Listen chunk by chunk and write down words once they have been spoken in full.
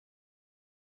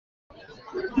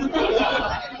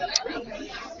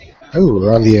Oh,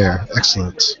 we're on the air.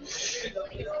 Excellent.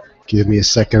 Give me a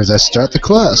second as I start the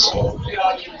class.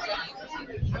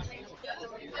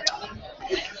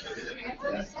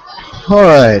 All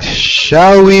right,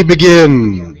 shall we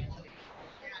begin?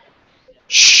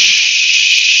 Shh.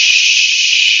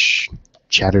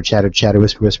 Chatter, chatter, chatter,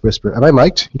 whisper, whisper, whisper. Am I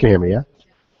mic'd? You can hear me, yeah?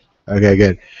 Okay,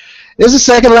 good. This is the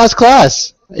second last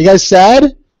class. Are you guys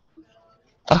sad?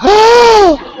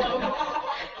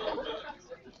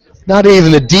 Not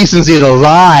even the decency to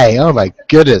lie. Oh my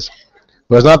goodness.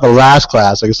 Well, it's not the last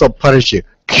class. I can still punish you.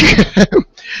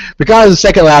 Because it's the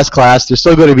second last class, there's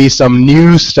still going to be some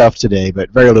new stuff today, but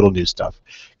very little new stuff.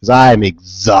 Because I'm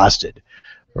exhausted.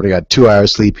 I already got 2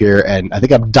 hours sleep here, and I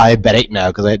think I'm diabetic now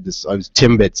because I was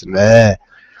Timbits and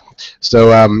So,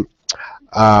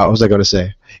 what was I going to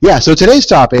say? Yeah, so today's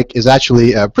topic is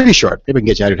actually pretty short. Maybe I can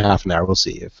get you out in half an hour. We'll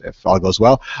see if all goes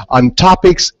well. On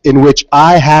topics in which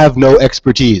I have no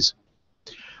expertise.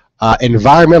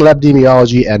 Environmental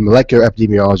epidemiology and molecular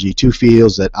epidemiology, two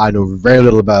fields that I know very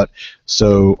little about,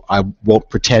 so I won't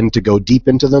pretend to go deep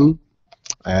into them,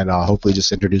 and I'll hopefully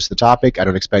just introduce the topic. I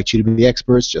don't expect you to be the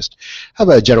experts, just have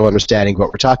a general understanding of what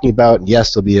we're talking about. And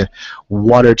yes, there'll be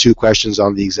one or two questions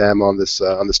on the exam on this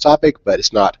topic, but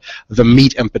it's not the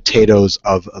meat and potatoes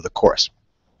of the course.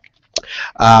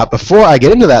 Before I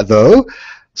get into that, though,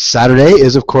 Saturday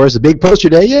is, of course, a big poster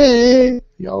day. Yay!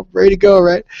 Y'all ready to go,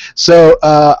 right? So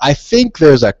I think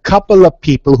there's a couple of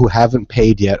people who haven't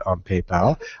paid yet on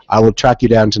PayPal. I will track you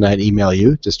down tonight and email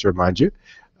you, just to remind you,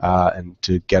 and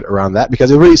to get around that, because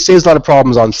it really saves a lot of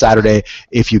problems on Saturday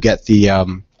if you get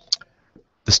the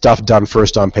stuff done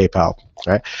first on PayPal.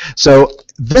 Right? So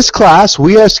this class,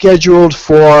 we are scheduled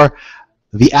for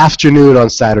the afternoon on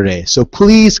Saturday. So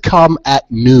please come at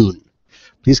noon.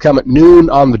 Please come at noon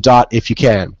on the dot if you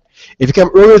can. If you come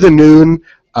earlier than noon,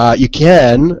 you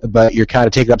can, but you're kind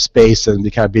of taking up space and you're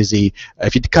kind of busy.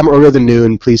 If you come earlier than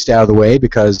noon, please stay out of the way,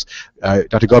 because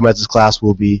Dr. Gomez's class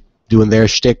will be doing their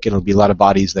shtick, and it'll be a lot of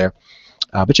bodies there.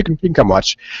 But you can come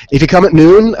watch. If you come at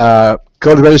noon, go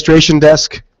to the registration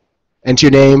desk, enter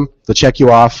your name, they'll check you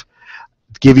off,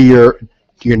 give you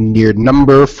your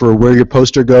number for where your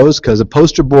poster goes, because the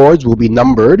poster boards will be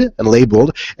numbered and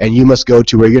labeled, and you must go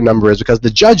to where your number is, because the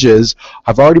judges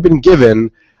have already been given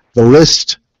the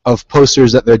list of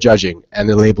posters that they're judging, and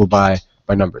they're labeled by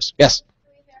numbers. Yes?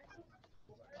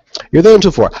 You're there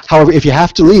until 4. However, if you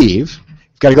have to leave,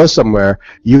 you've got to go somewhere,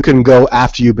 you can go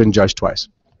after you've been judged twice.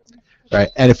 Right?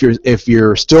 And if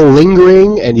you're still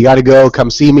lingering and you got to go, come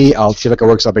see me. I'll see if I can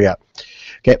work something out.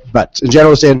 Okay, but in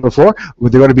general, stay until 4. There are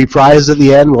going to be prizes at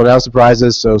the end. We'll announce the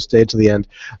prizes, so stay until the end.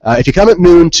 If you come at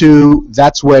noon too,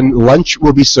 that's when lunch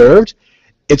will be served.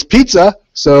 It's pizza,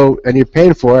 and you're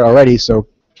paying for it already, so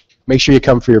make sure you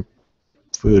come for your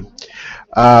food.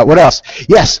 What else?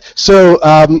 Yes, so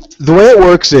the way it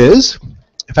works is,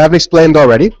 if I haven't explained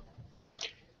already,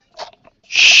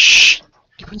 shh,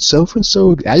 everyone's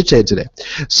so agitated today.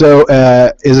 So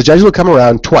is the judges will come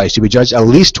around twice. You'll be judged at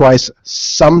least twice,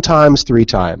 sometimes 3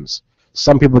 times.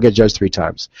 Some people get judged 3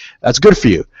 times. That's good for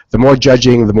you. The more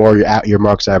judging, the more your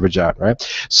marks average out, right?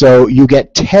 So you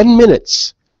get 10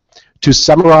 minutes to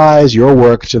summarize your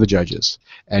work to the judges,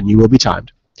 and you will be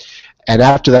timed. And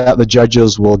after that, the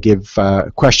judges will give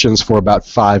questions for about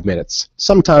 5 minutes.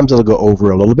 Sometimes it'll go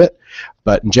over a little bit,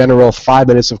 but in general, 5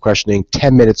 minutes of questioning,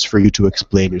 10 minutes for you to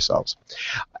explain yourselves.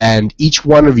 And each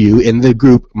one of you in the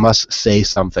group must say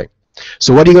something.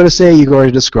 So what are you going to say? You're going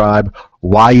to describe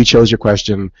why you chose your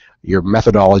question, your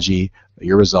methodology,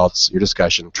 your results, your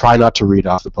discussion. Try not to read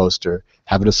off the poster.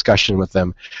 Have a discussion with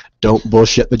them. Don't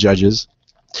bullshit the judges.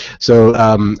 So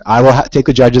I will take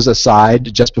the judges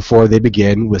aside just before they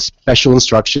begin with special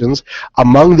instructions.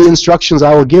 Among the instructions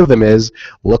I will give them is,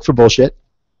 look for bullshit,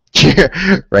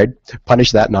 right?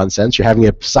 Punish that nonsense. You're having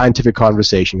a scientific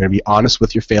conversation. You're going to be honest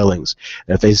with your failings.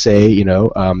 And if they say,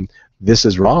 this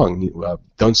is wrong,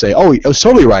 don't say, oh, it was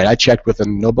totally right. I checked with a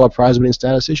Nobel Prize winning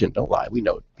statistician. Don't lie. We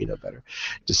know better.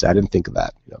 Just say, I didn't think of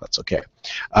that. That's okay.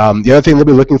 The other thing they'll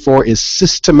be looking for is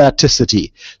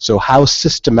systematicity. So how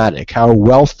systematic, how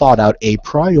well thought out a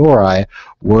priori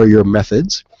were your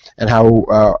methods, and how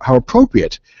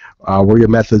appropriate were your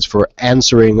methods for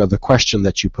answering the question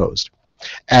that you posed.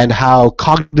 And how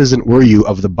cognizant were you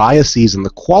of the biases and the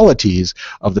qualities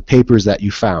of the papers that you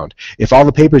found. If all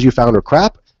the papers you found were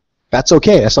crap, that's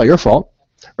okay. That's not your fault,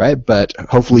 right? But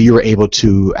hopefully you were able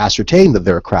to ascertain that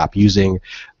they're crap using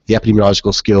the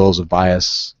epidemiological skills of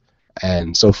bias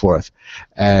and so forth.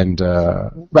 And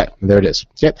right, there it is.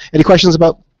 Okay. Any questions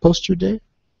about poster day?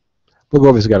 We'll go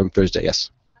over this again on Thursday. Yes.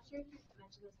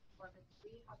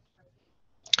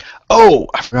 Oh,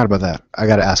 I forgot about that. I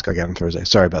got to ask again on Thursday.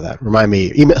 Sorry about that. Remind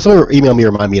me. Someone email me,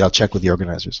 remind me, and I'll check with the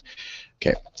organizers.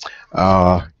 Okay.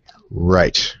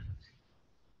 Right.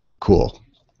 Cool.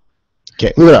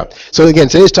 Okay, moving on. So again,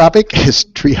 today's topic is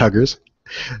tree huggers.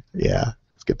 Yeah,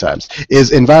 it's good times.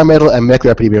 Is environmental and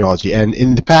molecular epidemiology. And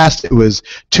in the past, it was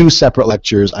 2 separate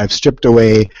lectures. I've stripped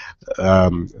away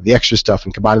the extra stuff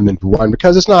and combined them into one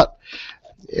because it's not,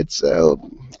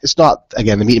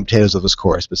 again, the meat and potatoes of this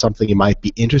course, but something you might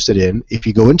be interested in. If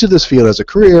you go into this field as a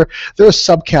career, there are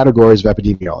subcategories of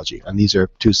epidemiology, and these are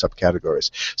 2 subcategories.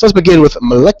 So let's begin with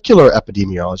molecular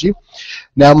epidemiology.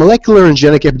 Now, molecular and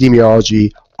genetic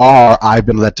epidemiology are, I've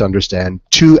been led to understand,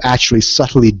 2 actually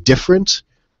subtly different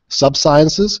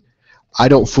subsciences. I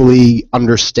don't fully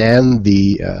understand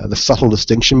the subtle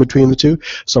distinction between the 2,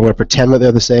 so I'm going to pretend that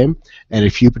they're the same. And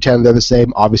if you pretend they're the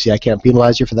same, obviously I can't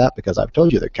penalize you for that because I've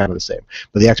told you they're kind of the same.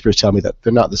 But the experts tell me that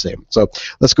they're not the same. So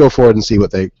let's go forward and see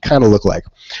what they kind of look like.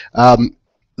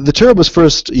 The term was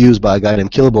first used by a guy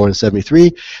named Kilborn in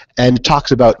 '73, and it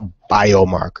talks about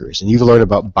biomarkers. And you've learned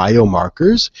about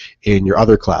biomarkers in your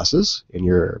other classes, in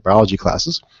your biology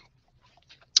classes.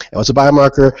 And what's a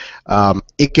biomarker?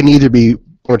 It can either be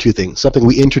one or 2 things. Something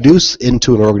we introduce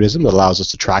into an organism that allows us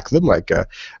to track them, like a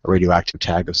radioactive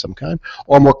tag of some kind.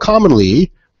 Or more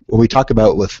commonly, what we talk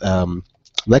about with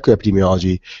molecular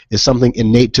epidemiology is something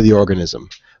innate to the organism.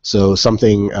 So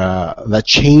something that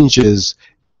changes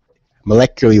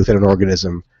molecularly within an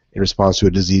organism in response to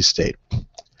a disease state.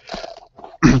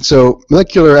 So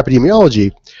molecular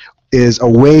epidemiology is a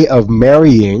way of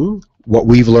marrying what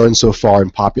we've learned so far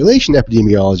in population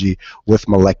epidemiology with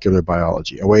molecular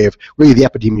biology, a way of really the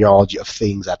epidemiology of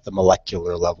things at the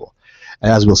molecular level.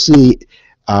 And as we'll see,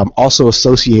 also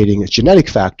associating genetic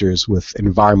factors with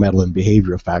environmental and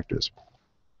behavioral factors.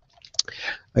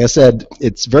 Like I said,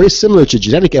 it's very similar to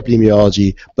genetic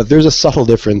epidemiology, but there's a subtle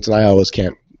difference, and I always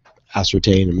can't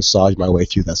ascertain and massage my way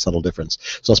through that subtle difference.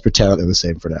 So let's pretend that they're the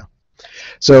same for now.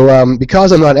 So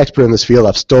because I'm not an expert in this field,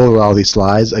 I've stolen all these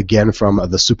slides, again, from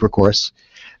the super course.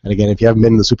 And again, if you haven't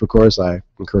been in the super course, I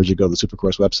encourage you to go to the super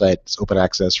course website. It's open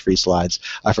access, free slides.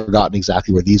 I've forgotten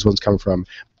exactly where these ones come from,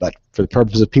 but for the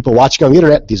purpose of people watching on the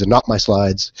internet, these are not my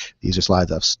slides. These are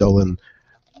slides I've stolen,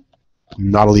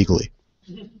 not illegally.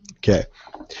 Okay.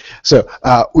 So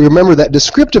we remember that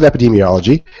descriptive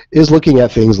epidemiology is looking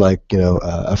at things like,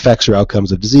 effects or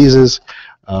outcomes of diseases,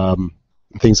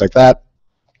 things like that.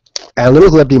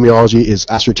 Analytical epidemiology is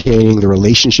ascertaining the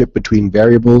relationship between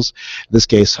variables, in this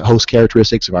case host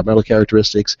characteristics, environmental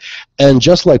characteristics, and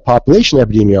just like population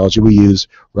epidemiology, we use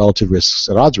relative risks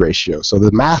and odds ratio. So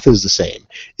the math is the same.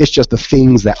 It's just the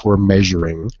things that we're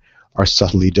measuring are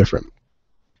subtly different.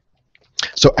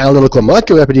 So analytical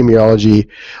molecular epidemiology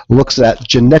looks at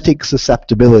genetic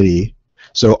susceptibility.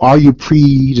 So are you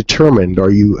predetermined, are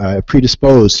you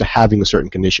predisposed to having a certain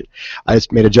condition? I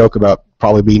just made a joke about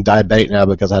probably being diabetic now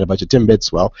because I had a bunch of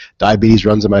Timbits. Well, diabetes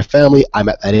runs in my family. I'm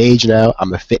at that age now.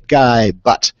 I'm a fit guy,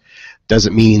 but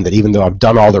doesn't mean that even though I've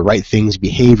done all the right things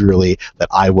behaviorally that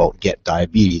I won't get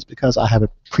diabetes because I have a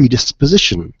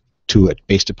predisposition to it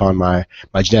based upon my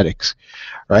genetics,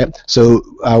 right? So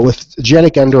with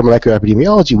genetic and/or molecular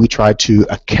epidemiology, we try to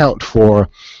account for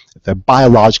the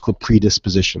biological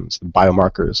predispositions, the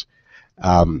biomarkers.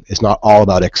 It's not all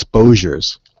about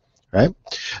exposures, right?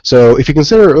 So if you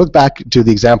look back to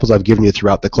the examples I've given you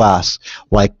throughout the class,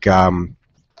 like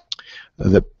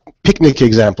the picnic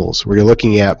examples, where you're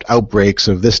looking at outbreaks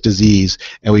of this disease,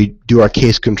 and we do our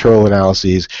case control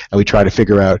analyses, and we try to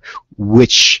figure out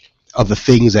which of the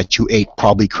things that you ate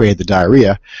probably created the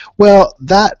diarrhea. Well,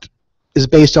 that is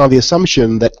based on the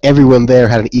assumption that everyone there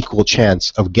had an equal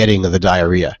chance of getting the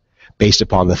diarrhea based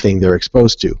upon the thing they're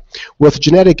exposed to. With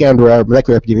genetic and/or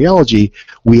molecular epidemiology,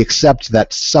 we accept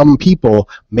that some people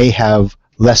may have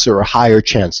lesser or higher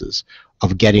chances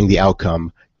of getting the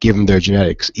outcome given their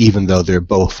genetics, even though they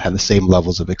both have the same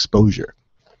levels of exposure.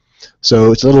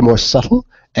 So it's a little more subtle,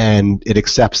 and it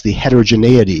accepts the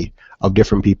heterogeneity of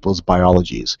different people's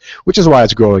biologies, which is why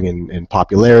it's growing in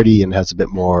popularity and has a bit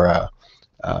more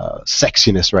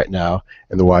sexiness right now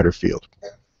in the wider field.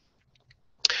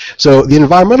 So the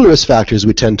environmental risk factors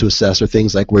we tend to assess are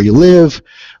things like where you live,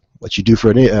 what you do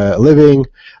for a living,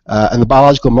 and the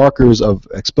biological markers of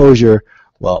exposure,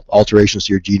 well, alterations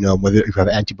to your genome, whether you have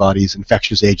antibodies,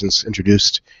 infectious agents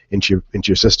introduced into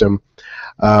your system.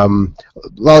 A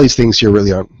lot of these things here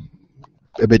really aren't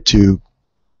a bit too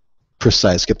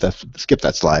precise. Skip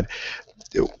that slide.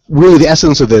 Really, the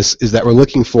essence of this is that we're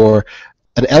looking for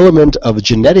an element of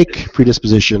genetic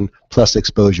predisposition plus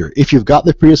exposure. If you've got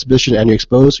the predisposition and you're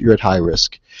exposed, you're at high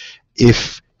risk.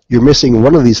 If you're missing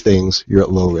one of these things, you're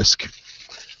at low risk.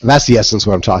 And that's the essence of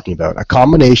what I'm talking about. A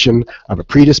combination of a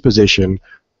predisposition.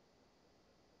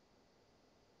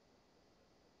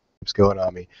 What's going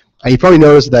on me? You probably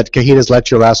noticed that Kahina's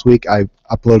lecture last week, I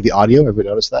uploaded the audio. Everybody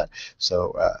noticed that?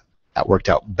 So that worked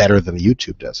out better than the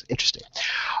YouTube does. Interesting.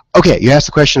 Okay, you asked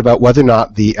the question about whether or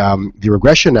not the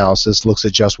regression analysis looks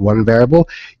at just one variable.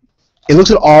 It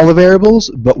looks at all the variables,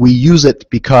 but we use it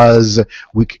because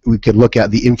we could look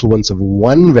at the influence of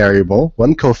one variable,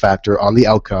 one cofactor on the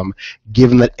outcome,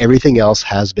 given that everything else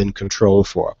has been controlled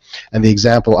for. And the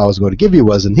example I was going to give you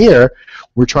was in here,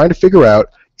 we're trying to figure out,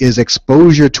 is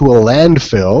exposure to a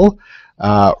landfill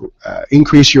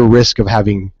increase your risk of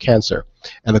having cancer?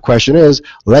 And the question is,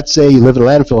 let's say you live in a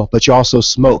landfill, but you also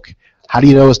smoke. How do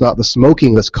you know it's not the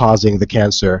smoking that's causing the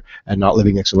cancer and not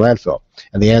living next to the landfill?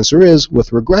 And the answer is,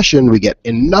 with regression, we get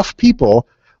enough people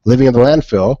living in the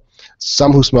landfill,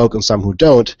 some who smoke and some who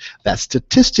don't, that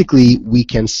statistically we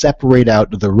can separate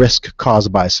out the risk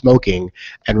caused by smoking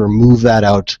and remove that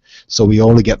out so we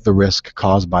only get the risk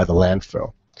caused by the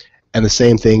landfill. And the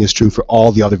same thing is true for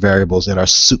all the other variables in our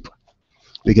soup.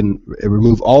 We can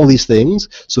remove all these things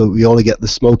so we only get the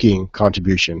smoking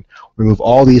contribution. Remove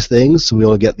all these things so we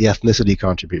only get the ethnicity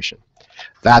contribution.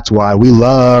 That's why we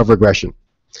love regression.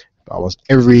 Almost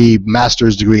every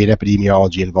master's degree in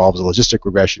epidemiology involves a logistic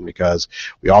regression because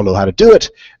we all know how to do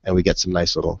it and we get some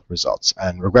nice little results.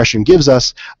 And regression gives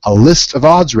us a list of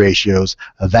odds ratios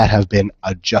that have been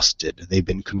adjusted. They've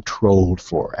been controlled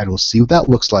for. And we'll see what that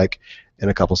looks like in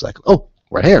a couple seconds. Oh,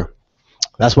 right here.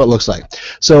 That's what it looks like.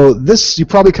 So this, you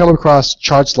probably come across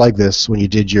charts like this when you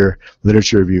did your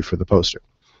literature review for the poster.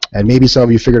 And maybe some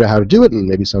of you figured out how to do it, and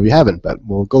maybe some of you haven't, but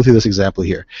we'll go through this example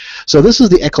here. So this is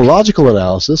the ecological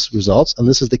analysis results, and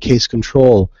this is the case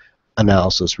control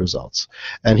analysis results.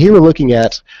 And here we're looking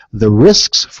at the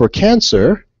risks for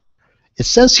cancer. It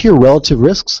says here relative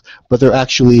risks, but they're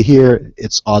actually here,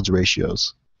 it's odds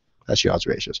ratios. That's your odds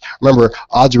ratios. Remember,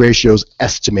 odds ratios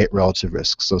estimate relative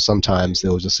risks. So sometimes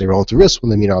they'll just say relative risks when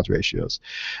they mean odds ratios.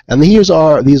 And these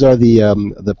are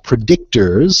the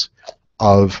predictors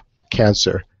of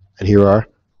cancer. And here are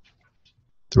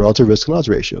the relative risk and odds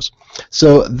ratios.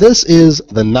 So this is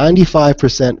the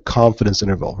 95% confidence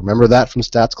interval. Remember that from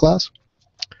stats class?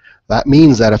 That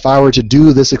means that if I were to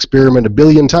do this experiment 1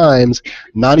 billion times,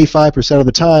 95% of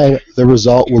the time, the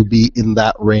result will be in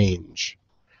that range.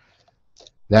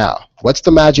 Now, what's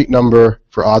the magic number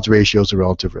for odds ratios or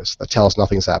relative risk? That tells us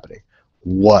nothing's happening.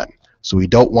 1. So we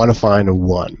don't want to find a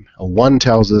 1. A 1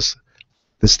 tells us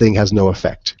this thing has no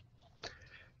effect.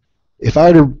 If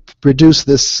I were to produce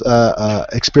this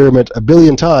experiment 1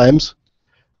 billion times,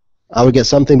 I would get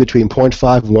something between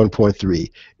 0.5 and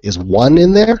 1.3. Is 1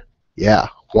 in there? Yeah,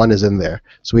 1 is in there.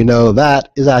 So we know that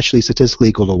is actually statistically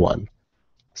equal to 1.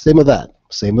 Same with that.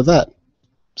 Same with that.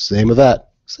 Same with that.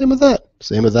 Same with that.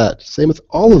 Same with that. Same with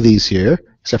all of these here,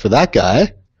 except for that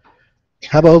guy.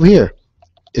 How about over here?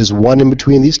 Is 1 in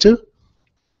between these two?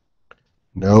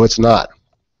 No, it's not.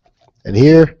 And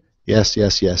here, yes,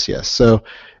 yes, yes, yes. So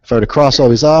if I were to cross all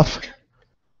these off,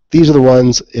 these are the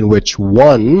ones in which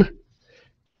 1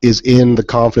 is in the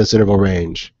confidence interval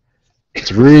range.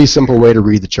 It's a really simple way to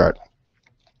read the chart.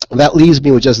 And that leaves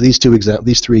me with just these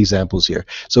 3 examples here.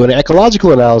 So in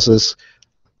ecological analysis,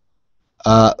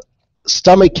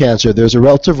 stomach cancer, there's a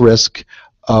relative risk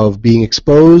of being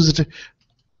exposed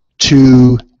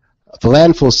to the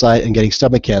landfill site and getting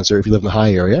stomach cancer if you live in the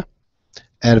high area,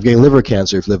 and of getting liver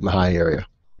cancer if you live in the high area.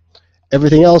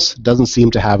 Everything else doesn't seem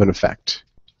to have an effect.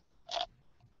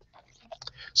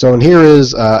 So and here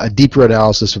is a deeper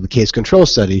analysis of the case control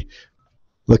study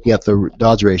looking at the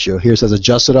odds ratio. Here it says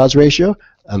adjusted odds ratio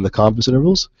and the confidence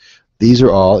intervals. These are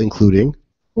all including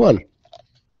 1.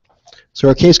 So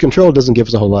our case control doesn't give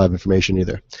us a whole lot of information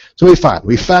either. So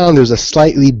we found there's a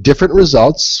slightly different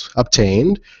results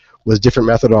obtained with different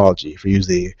methodology. If we use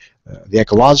the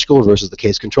ecological versus the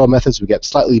case control methods, we get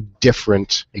slightly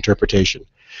different interpretation.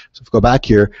 So if we go back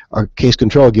here, our case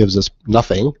control gives us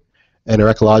nothing, and our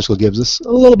ecological gives us a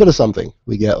little bit of something.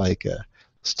 We get like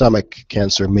stomach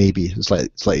cancer, maybe a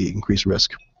slightly increased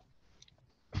risk.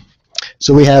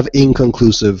 So we have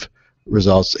inconclusive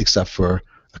results except for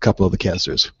a couple of the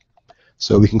cancers.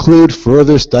 So we conclude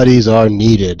further studies are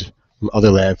needed from other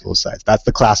landfill sites. That's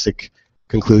the classic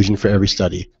conclusion for every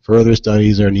study. Further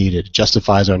studies are needed. It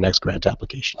justifies our next grant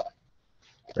application.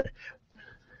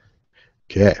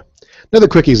 Okay. Another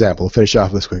quick example. We'll finish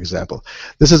off with this quick example.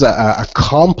 This is a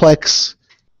complex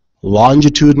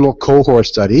longitudinal cohort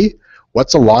study.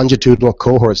 What's a longitudinal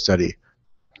cohort study?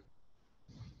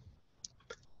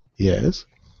 Yes.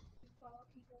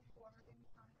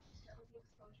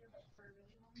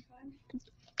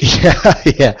 Yeah,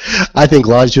 yeah. I think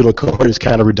longitudinal cohort is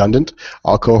kind of redundant.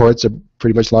 All cohorts are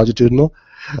pretty much longitudinal.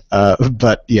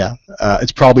 But yeah,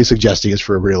 it's probably suggesting it's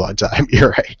for a really long time. You're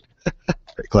right.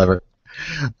 Very clever.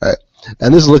 All right.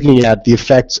 And this is looking at the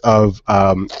effects of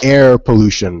air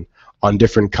pollution on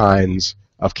different kinds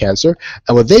of cancer.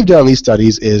 And what they've done in these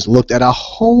studies is looked at a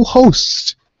whole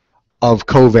host of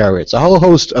covariates, a whole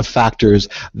host of factors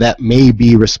that may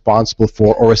be responsible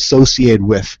for or associated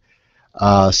with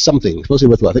something, mostly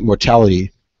with, I think,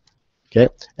 mortality. Okay,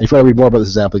 and if you want to read more about this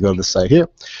example, go to this site here.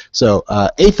 So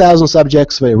 8,000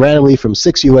 subjects randomly from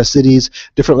 6 U.S. cities,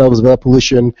 different levels of air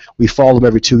pollution. We followed them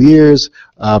every 2 years.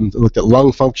 We looked at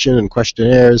lung function and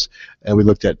questionnaires, and we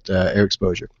looked at air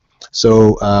exposure.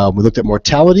 So we looked at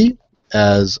mortality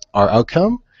as our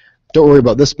outcome. Don't worry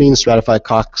about this mean, stratified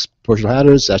Cox proportional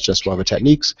hazards. That's just one of the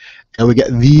techniques. And we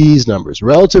get these numbers.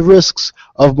 Relative risks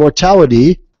of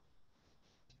mortality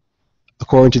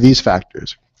according to these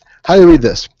factors. How do you read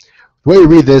this? The way we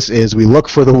read this is we look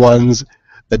for the ones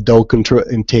that don't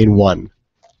contain 1.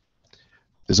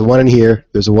 There's a 1 in here,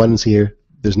 there's a 1 in here,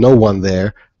 there's no 1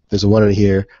 there, there's a 1 in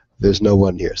here, there's no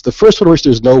 1 here. So the first one in which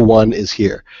there's no 1 is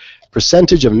here.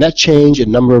 Percentage of net change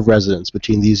in number of residents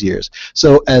between these years.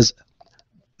 So as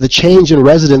the change in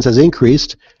residents has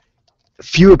increased,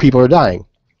 fewer people are dying.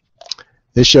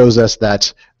 This shows us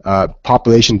that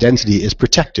population density is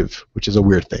protective, which is a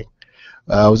weird thing.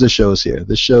 What does this show us here?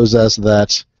 This shows us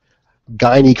that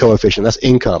Gini coefficient, that's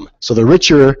income. So the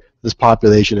richer this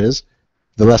population is,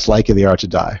 the less likely they are to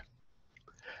die.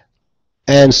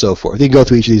 And so forth. You can go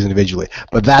through each of these individually.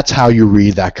 But that's how you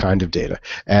read that kind of data.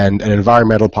 And an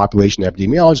environmental population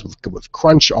epidemiologist with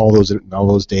crunch all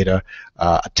those data,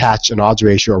 attach an odds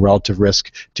ratio or relative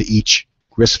risk to each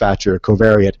risk factor or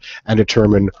covariate, and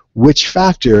determine which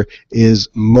factor is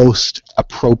most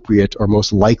appropriate or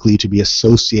most likely to be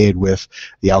associated with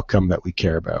the outcome that we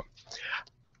care about.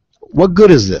 What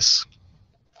good is this?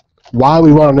 Why do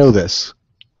we want to know this?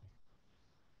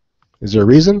 Is there a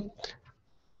reason?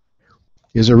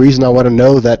 Is there a reason I want to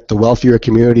know that the wealthier a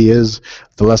community is,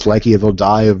 the less likely they'll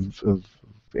die of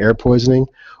air poisoning?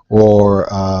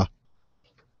 Or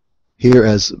here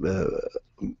as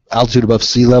altitude above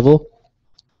sea level,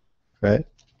 right?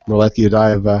 More likely to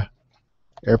die of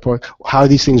air poisoning. How are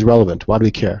these things relevant? Why do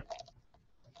we care?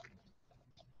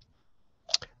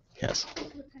 Yes.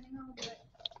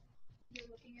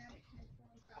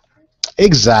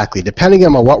 Exactly. Depending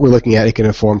on what we're looking at, it can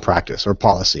inform practice or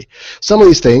policy. Some of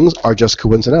these things are just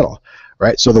coincidental,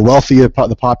 right? So the wealthier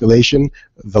the population,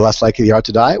 the less likely they are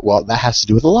to die. Well, that has to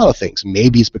do with a lot of things.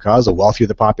 Maybe it's because the wealthier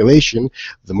the population,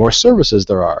 the more services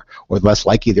there are, or the less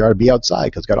likely they are to be outside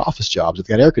because they've got office jobs, they've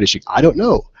got air conditioning. I don't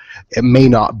know. It may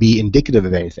not be indicative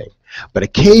of anything. But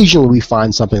occasionally we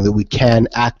find something that we can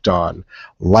act on,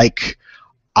 like,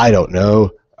 I don't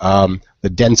know, the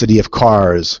density of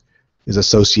cars is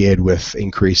associated with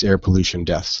increased air pollution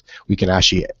deaths. We can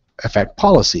actually affect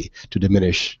policy to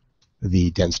diminish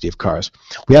the density of cars.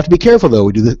 We have to be careful, though.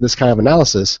 We do this kind of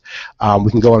analysis.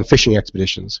 We can go on fishing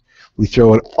expeditions. We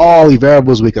throw in all the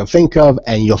variables we can think of,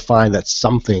 and you'll find that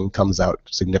something comes out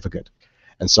significant.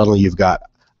 And suddenly you've got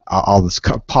all this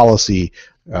policy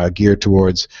geared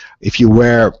towards, if you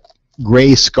wear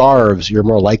gray scarves, you're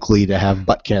more likely to have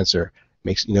butt cancer.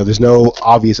 There's no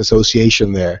obvious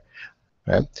association there.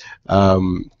 Right?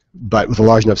 But with a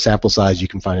large enough sample size, you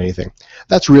can find anything.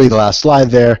 That's really the last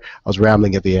slide there. I was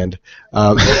rambling at the end.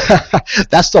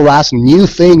 That's the last new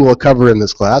thing we'll cover in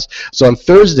this class. So on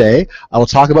Thursday, I will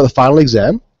talk about the final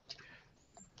exam,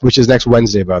 which is next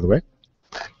Wednesday, by the way.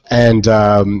 And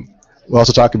we'll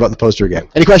also talk about the poster again.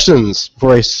 Any questions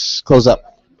before I close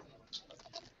up?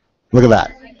 Look at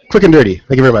that. Quick and dirty.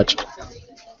 Thank you very much.